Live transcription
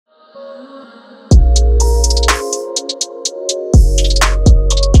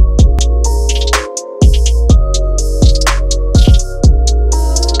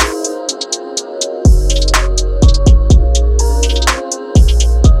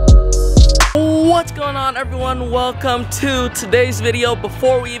What's going on, everyone? Welcome to today's video.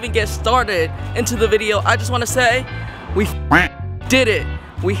 Before we even get started into the video, I just want to say we did it.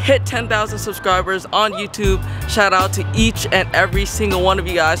 We hit 10,000 subscribers on YouTube. Shout out to each and every single one of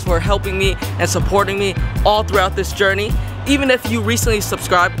you guys for helping me and supporting me all throughout this journey. Even if you recently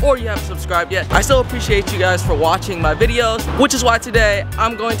subscribed or you haven't subscribed yet, I still appreciate you guys for watching my videos, which is why today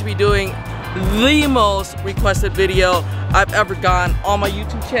I'm going to be doing the most requested video I've ever gotten on my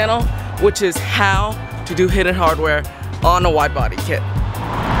YouTube channel, which is how to do hidden hardware on a wide body kit.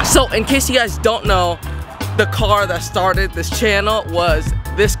 So in case you guys don't know, the car that started this channel was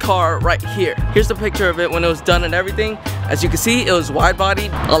this car right here. Here's the picture of it when it was done and everything. As you can see, it was wide body.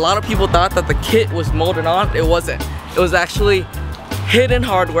 A lot of people thought that the kit was molded on. It wasn't. It was actually hidden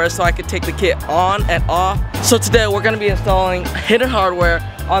hardware so I could take the kit on and off. So today we're gonna be installing hidden hardware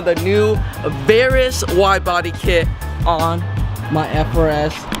on the new Varis wide body kit on my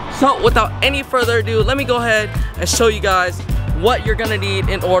FRS. So without any further ado, let me go ahead and show you guys what you're gonna need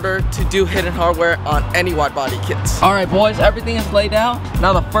in order to do hidden hardware on any wide body kits. All right, boys, everything is laid out.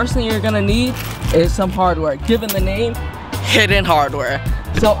 Now the first thing you're gonna need is some hardware, given the name hidden hardware.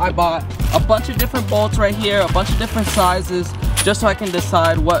 So I bought a bunch of different bolts right here, a bunch of different sizes, just so I can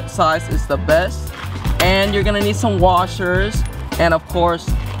decide what size is the best. And you're gonna need some washers and of course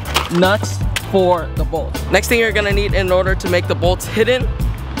nuts for the bolts. Next thing you're gonna need in order to make the bolts hidden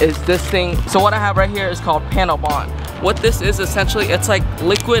is this thing. So what I have right here is called panel bond. What this is essentially, it's like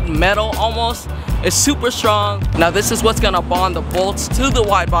liquid metal almost. It's super strong. Now this is what's gonna bond the bolts to the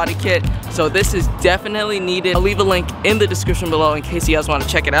wide body kit. So this is definitely needed. I'll leave a link in the description below in case you guys wanna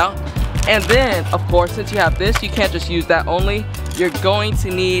check it out. And then, of course, since you have this, you can't just use that only. You're going to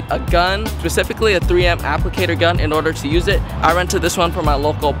need a gun, specifically a 3M applicator gun in order to use it. I rented this one from my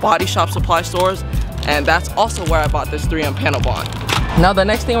local body shop supply stores, and that's also where I bought this 3M panel bond. Now the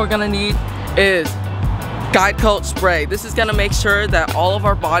next thing we're gonna need is guide coat spray. This is gonna make sure that all of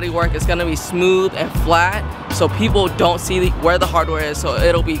our body work is gonna be smooth and flat so people don't see where the hardware is, so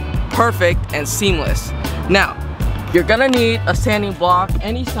it'll be perfect and seamless. Now, you're gonna need a sanding block.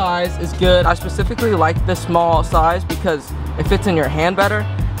 Any size is good. I specifically like the small size because it fits in your hand better.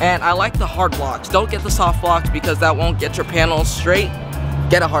 And I like the hard blocks. Don't get the soft blocks because that won't get your panels straight.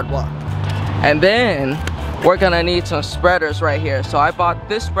 Get a hard block. And then we're gonna need some spreaders right here. So I bought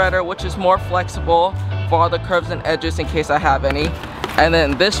this spreader, which is more flexible for all the curves and edges in case I have any. And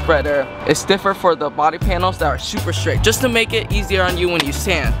then this spreader is stiffer for the body panels that are super straight, just to make it easier on you when you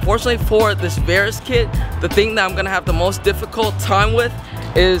sand. Fortunately for this Varis kit, the thing that I'm gonna have the most difficult time with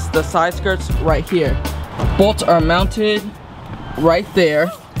is the side skirts right here. Bolts are mounted right there,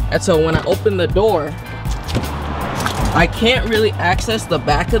 and so when I open the door, I can't really access the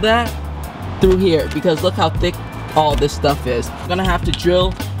back of that through here because look how thick all this stuff is. I'm gonna have to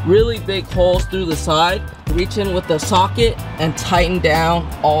drill really big holes through the side, reach in with the socket and tighten down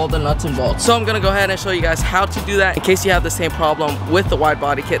all the nuts and bolts. So I'm gonna go ahead and show you guys how to do that in case you have the same problem with the wide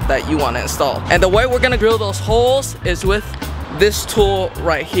body kit that you want to install. And the way we're gonna drill those holes is with this tool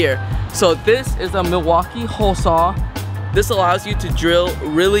right here. So this is a Milwaukee hole saw. This allows you to drill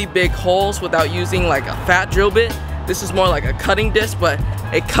really big holes without using like a fat drill bit. This is more like a cutting disc, but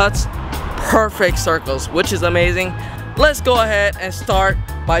it cuts perfect circles, which is amazing. Let's go ahead and start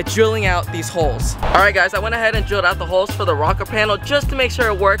by drilling out these holes. All right, guys, I went ahead and drilled out the holes for the rocker panel just to make sure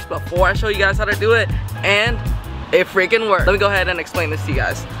it works before I show you guys how to do it, and it freaking worked. Let me go ahead and explain this to you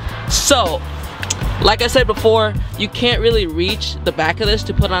guys. So, like I said before, you can't really reach the back of this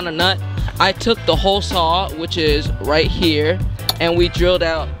to put on a nut. I took the hole saw, which is right here, and we drilled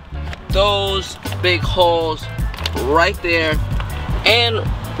out those big holes right there and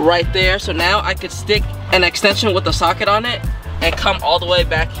right there. So now I could stick an extension with the socket on it and come all the way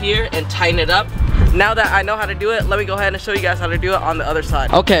back here and tighten it up. Now that I know how to do it, let me go ahead and show you guys how to do it on the other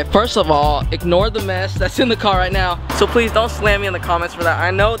side. Okay, first of all, ignore the mess that's in the car right now. So please don't slam me in the comments for that.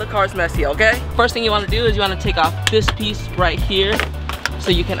 I know the car's messy, okay? First thing you want to do is you want to take off this piece right here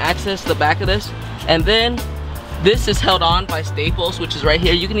so you can access the back of this. And then this is held on by staples, which is right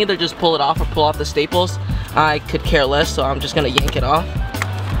here. You can either just pull it off or pull off the staples. I could care less, so I'm just gonna yank it off.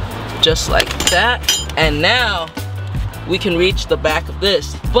 Just like that. And now we can reach the back of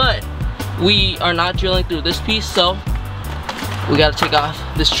this, but we are not drilling through this piece, so we gotta take off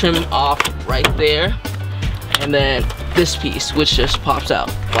this trim off right there, and then this piece, which just pops out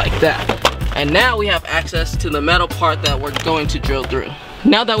like that. And now we have access to the metal part that we're going to drill through.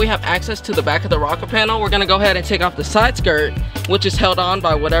 Now that we have access to the back of the rocker panel, we're gonna go ahead and take off the side skirt, which is held on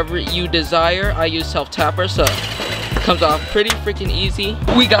by whatever you desire. I use self-tapper, so Comes off pretty freaking easy.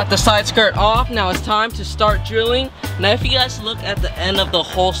 We got the side skirt off. Now it's time to start drilling. Now if you guys look at the end of the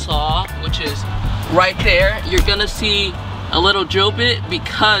hole saw, which is right there, you're gonna see a little drill bit,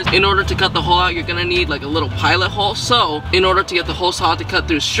 because in order to cut the hole out, you're gonna need like a little pilot hole. So in order to get the hole saw to cut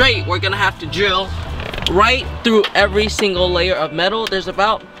through straight, we're gonna have to drill right through every single layer of metal. There's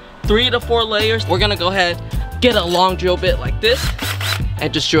about 3 to 4 layers. We're gonna go ahead, get a long drill bit like this,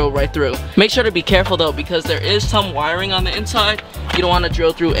 and just drill right through. Make sure to be careful though, because there is some wiring on the inside. You don't wanna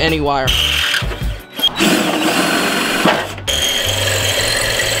drill through any wire.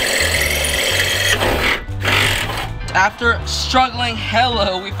 After struggling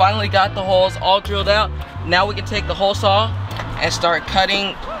hella, we finally got the holes all drilled out. Now we can take the hole saw and start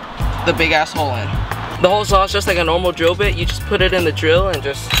cutting the big ass hole in. The hole saw is just like a normal drill bit. You just put it in the drill and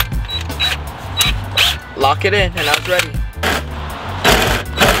just lock it in, and now it's ready.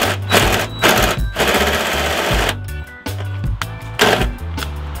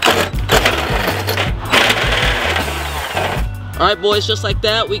 Alright boys, just like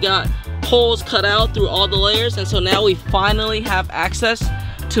that, we got holes cut out through all the layers, and so now we finally have access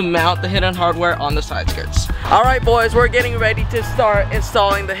to mount the hidden hardware on the side skirts. All right boys, we're getting ready to start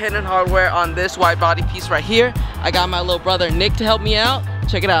installing the hidden hardware on this wide body piece right here. I got my little brother Nick to help me out.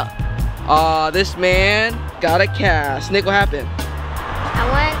 Check it out. This man got a cast. Nick, what happened? I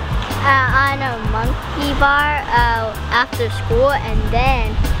went on a monkey bar after school, and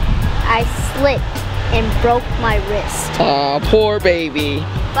then I slipped and broke my wrist. Aw, poor baby.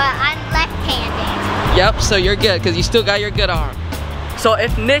 But I'm left-handed. Yep, so you're good, because you still got your good arm. So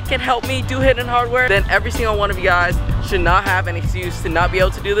if Nick can help me do hidden hardware, then every single one of you guys should not have an excuse to not be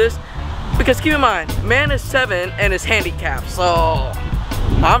able to do this. Because keep in mind, man is 7 and is handicapped, so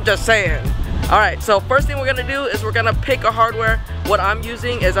I'm just saying. All right, so first thing we're gonna do is we're gonna pick a hardware. What I'm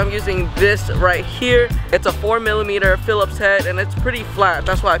using this right here. It's a 4mm Phillips head, and it's pretty flat.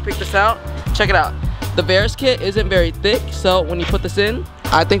 That's why I picked this out. Check it out. The Varis kit isn't very thick, so when you put this in,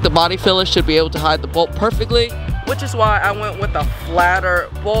 I think the body filler should be able to hide the bolt perfectly, which is why I went with a flatter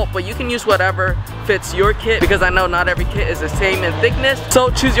bolt, but you can use whatever fits your kit, because I know not every kit is the same in thickness, so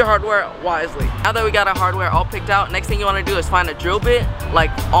choose your hardware wisely. Now that we got our hardware all picked out, next thing you want to do is find a drill bit,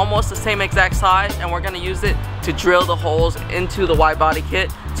 like almost the same exact size, and we're going to use it to drill the holes into the wide body kit,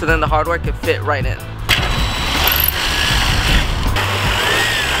 so then the hardware can fit right in.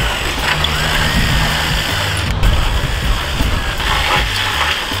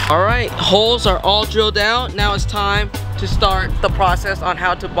 Alright, holes are all drilled out. Now it's time to start the process on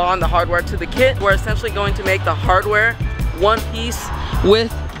how to bond the hardware to the kit. We're essentially going to make the hardware one piece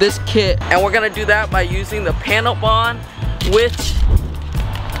with this kit. And we're gonna do that by using the panel bond, which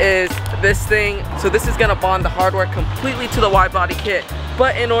is this thing. So this is gonna bond the hardware completely to the wide body kit.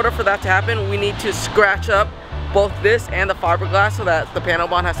 But in order for that to happen, we need to scratch up both this and the fiberglass so that the panel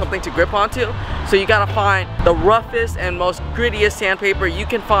bond has something to grip onto. So you gotta find the roughest and most grittiest sandpaper you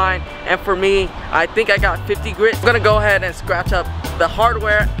can find, and for me, I think I got 50 grit. I'm gonna go ahead and scratch up the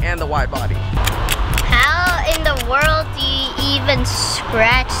hardware and the wide body. How in the world do you even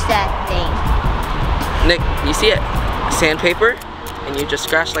scratch that thing? Nick, you see it? Sandpaper, and you just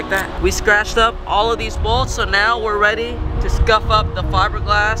scratch like that. We scratched up all of these bolts, so now we're ready to scuff up the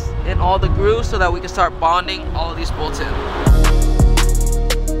fiberglass in all the grooves so that we can start bonding all of these bolts in.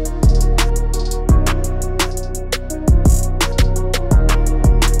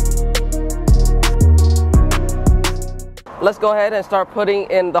 Let's go ahead and start putting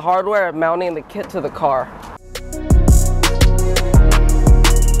in the hardware and mounting the kit to the car.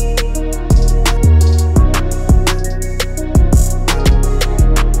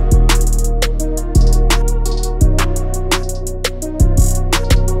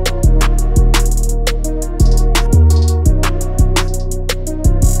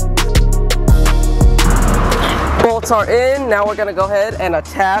 Bolts are in. Now we're gonna go ahead and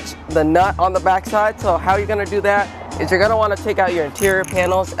attach the nut on the back side. So how you're gonna do that is you're gonna wanna take out your interior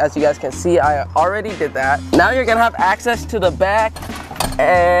panels. As you guys can see, I already did that. Now you're gonna have access to the back,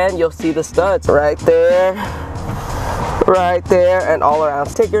 and you'll see the studs right there, and all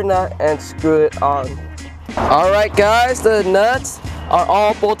around. Take your nut and screw it on. All right guys, the nuts are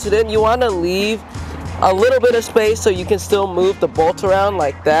all bolted in. You wanna leave a little bit of space so you can still move the bolt around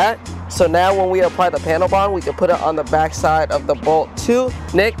like that. So now when we apply the panel bond, we can put it on the back side of the bolt too.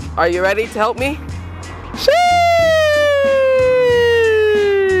 Nick, are you ready to help me?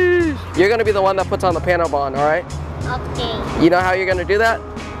 You're gonna be the one that puts on the panel bond, all right? Okay. You know how you're gonna do that?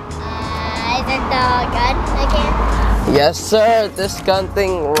 Is it the gun again? Yes, sir. This gun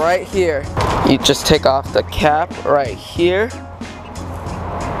thing right here. You just take off the cap right here,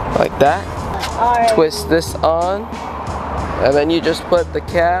 like that. All right. Twist this on. And then you just put the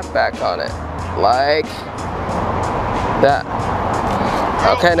cap back on it, like that.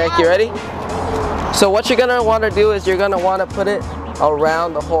 Okay, Nick, you ready? So what you're gonna want to do is you're gonna want to put it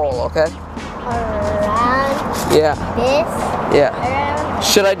around the hole, okay? Around? Yeah. This? Yeah. Around?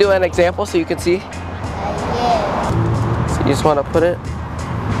 Should I do an example so you can see? Yeah. So you just want to put it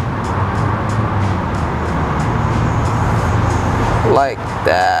like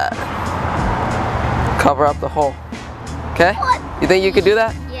that. Cover up the hole. Okay? You think you could do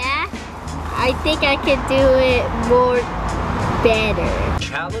that? Yeah. I think I could do it more better.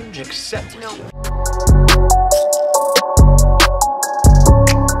 Challenge accepted. No.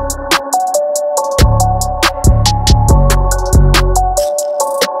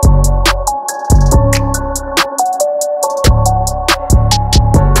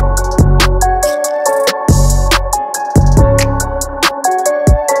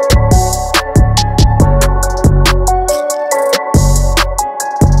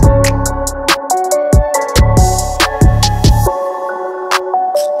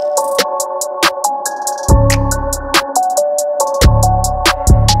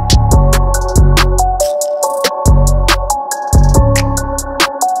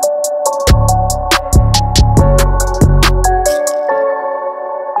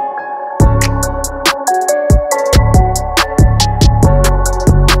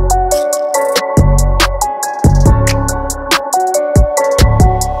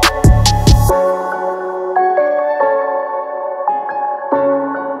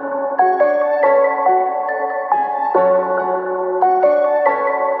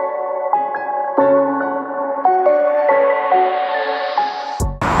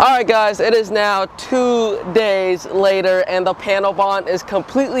 Alright guys, it is now 2 days later and the panel bond is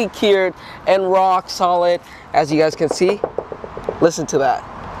completely cured and rock solid, as you guys can see. Listen to that.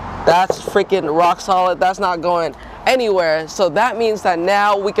 That's freaking rock solid. That's not going anywhere. So that means that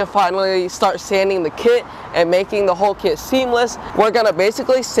now we can finally start sanding the kit and making the whole kit seamless. We're gonna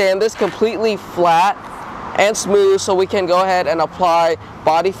basically sand this completely flat and smooth so we can go ahead and apply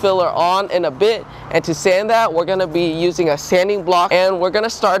body filler on in a bit. And to sand that, we're gonna be using a sanding block and we're gonna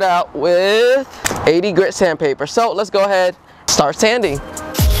start out with 80 grit sandpaper. So let's go ahead, start sanding.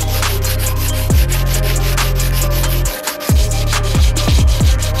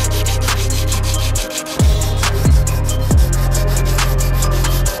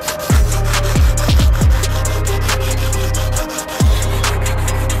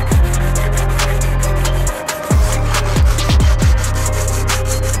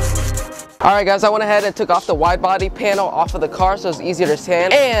 Alright guys, I went ahead and took off the wide body panel off of the car so it's easier to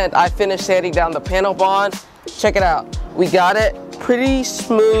sand. And I finished sanding down the panel bond. Check it out. We got it pretty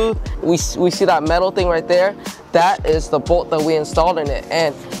smooth. We see that metal thing right there. That is the bolt that we installed in it.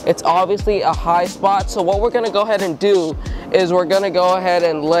 And it's obviously a high spot. So what we're going to go ahead and do is we're going to go ahead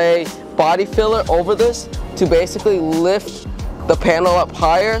and lay body filler over this to basically lift the panel up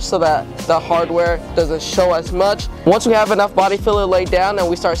higher so that the hardware doesn't show as much. Once we have enough body filler laid down and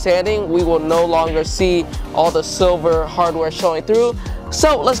we start sanding, we will no longer see all the silver hardware showing through.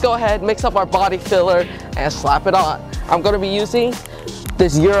 So let's go ahead, mix up our body filler and slap it on. I'm going to be using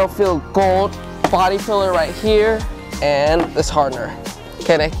this Eurofill Gold body filler right here and this hardener.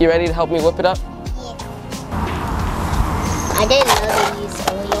 Okay, Nick, you ready to help me whip it up? Yeah. I didn't know they use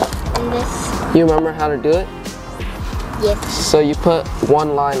oil in this. You remember how to do it? Yes. So you put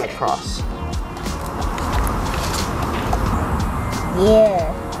one line across.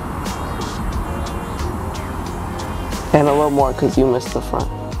 Yeah. And a little more because you missed the front.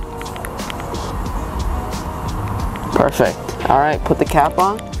 Perfect. All right, put the cap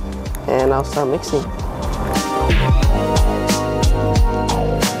on and I'll start mixing.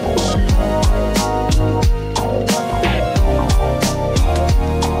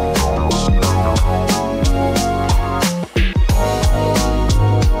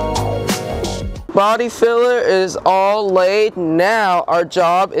 Body filler is all laid. Now our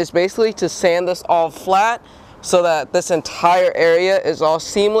job is basically to sand this all flat so that this entire area is all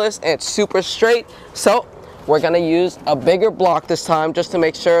seamless and super straight. So we're gonna use a bigger block this time just to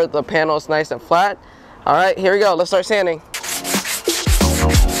make sure the panel is nice and flat. All right, here we go. Let's start sanding.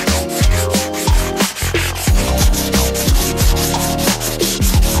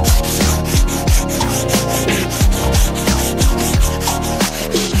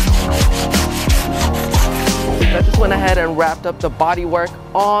 I just went ahead and wrapped up the body work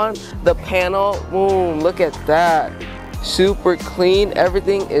on the panel. Boom, look at that. Super clean,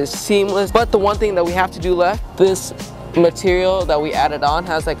 everything is seamless. But the one thing that we have to do left, this material that we added on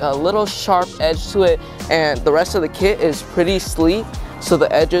has like a little sharp edge to it, and the rest of the kit is pretty sleek. so the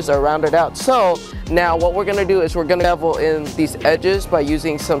edges are rounded out. So now what we're gonna do is we're gonna bevel in these edges by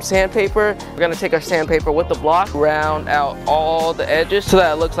using some sandpaper. We're gonna take our sandpaper with the block, round out all the edges so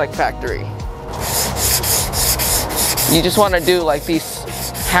that it looks like factory. You just wanna do like these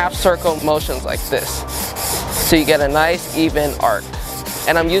half circle motions like this, so you get a nice even arc.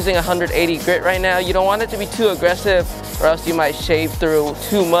 And I'm using 180 grit right now. You don't want it to be too aggressive or else you might shave through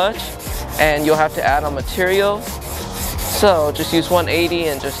too much and you'll have to add on material. So just use 180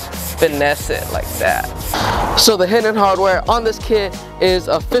 and just finesse it like that. So the hidden hardware on this kit is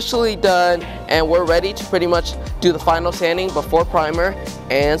officially done and we're ready to pretty much do the final sanding before primer,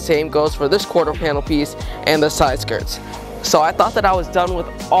 and same goes for this quarter panel piece and the side skirts. So I thought that I was done with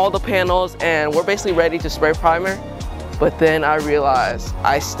all the panels and we're basically ready to spray primer, but then I realized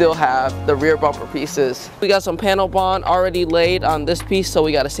I still have the rear bumper pieces. We got some panel bond already laid on this piece, so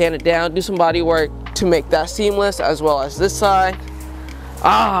we got to sand it down, do some body work to make that seamless, as well as this side.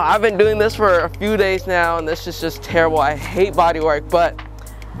 I've been doing this for a few days now and this is just terrible. I hate body work, but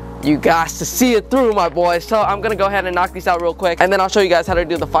you guys to see it through, my boys. So I'm gonna go ahead and knock these out real quick and then I'll show you guys how to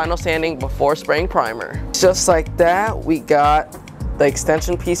do the final sanding before spraying primer. Just like that, we got the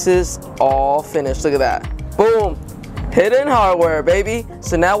extension pieces all finished. Look at that. Boom. Hidden hardware, baby.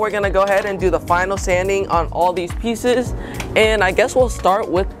 So now we're gonna go ahead and do the final sanding on all these pieces, and I guess we'll start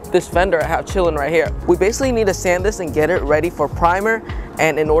with this fender I have chilling right here. We basically need to sand this and get it ready for primer,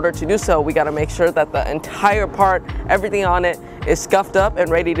 and in order to do so we got to make sure that the entire part, everything on it, is scuffed up and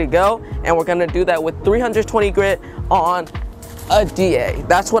ready to go, and we're gonna do that with 320 grit on a DA.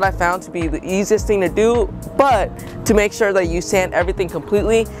 That's what I found to be the easiest thing to do, but to make sure that you sand everything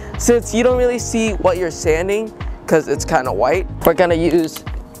completely, since you don't really see what you're sanding because it's kind of white, we're gonna use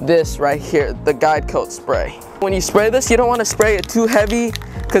this right here, the guide coat spray. When you spray this, you don't want to spray it too heavy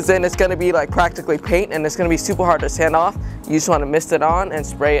because then it's gonna be like practically paint and it's gonna be super hard to sand off. You just want to mist it on and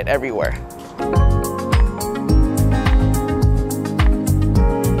spray it everywhere.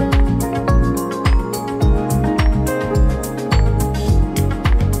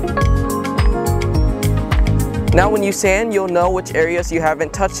 Now when you sand, you'll know which areas you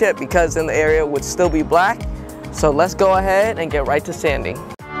haven't touched yet because then the area would still be black. So let's go ahead and get right to sanding.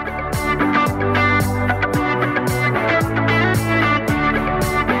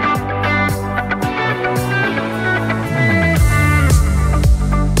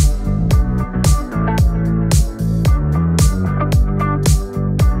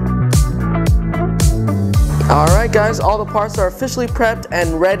 Alright guys, all the parts are officially prepped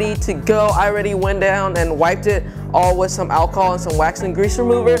and ready to go. I already went down and wiped it all with some alcohol and some wax and grease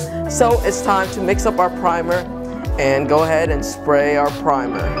remover. So it's time to mix up our primer and go ahead and spray our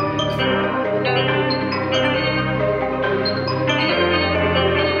primer.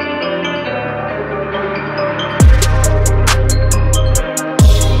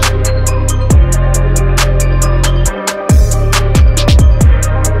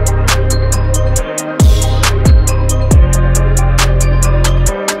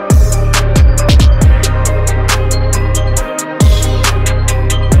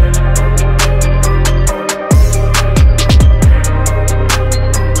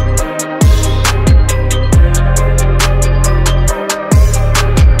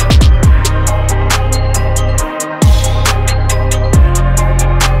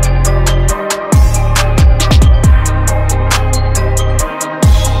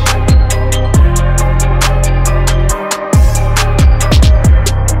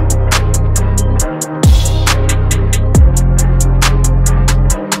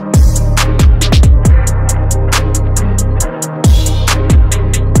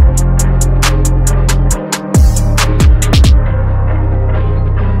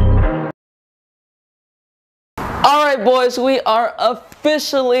 Alright boys, we are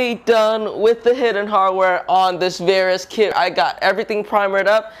officially done with the hidden hardware on this Varis kit. I got everything primered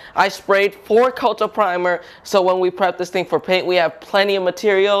up. I sprayed 4 coats of primer, so when we prep this thing for paint, we have plenty of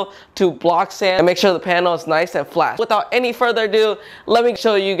material to block sand and make sure the panel is nice and flat. Without any further ado, let me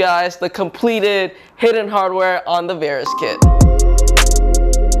show you guys the completed hidden hardware on the Varis kit.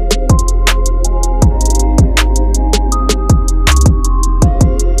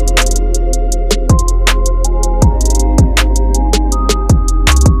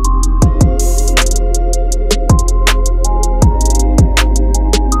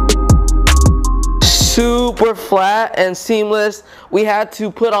 Super flat and seamless. We had to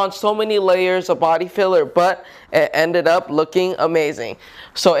put on so many layers of body filler, but it ended up looking amazing.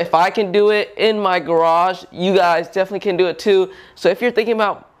 So if I can do it in my garage, you guys definitely can do it too. So if you're thinking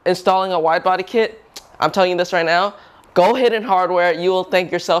about installing a wide body kit, I'm telling you this right now, Go Hidden Hardware. You will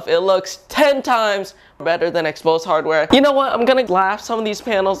thank yourself. It looks 10 times better than exposed hardware. You know what? I'm gonna slap some of these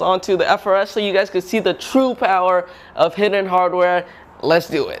panels onto the FRS so you guys can see the true power of Hidden Hardware. Let's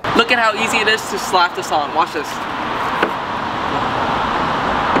do it. Look at how easy it is to slap this on. Watch this.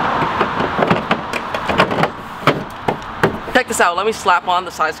 Check this out. Let me slap on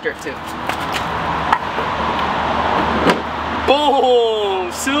the side skirt too. Boom!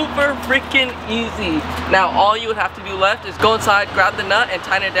 Super freaking easy. Now all you would have to do left is go inside, grab the nut and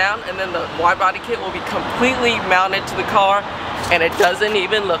tighten it down, and then the Widebody kit will be completely mounted to the car and it doesn't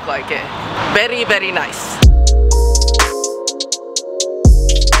even look like it. Very, very nice.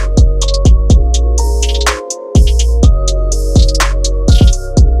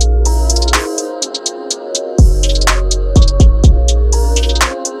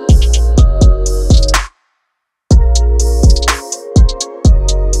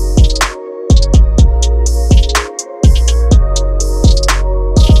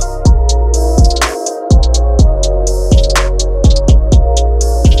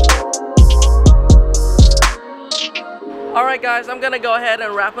 Alright guys, I'm gonna go ahead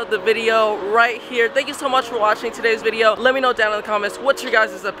and wrap up the video right here. Thank you so much for watching today's video. Let me know down in the comments what your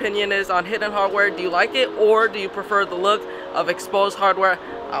guys' opinion is on Hidden Hardware. Do you like it, or do you prefer the look of exposed hardware?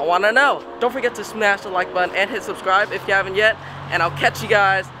 I wanna know. Don't forget to smash the like button and hit subscribe if you haven't yet, and I'll catch you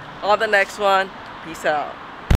guys on the next one. Peace out.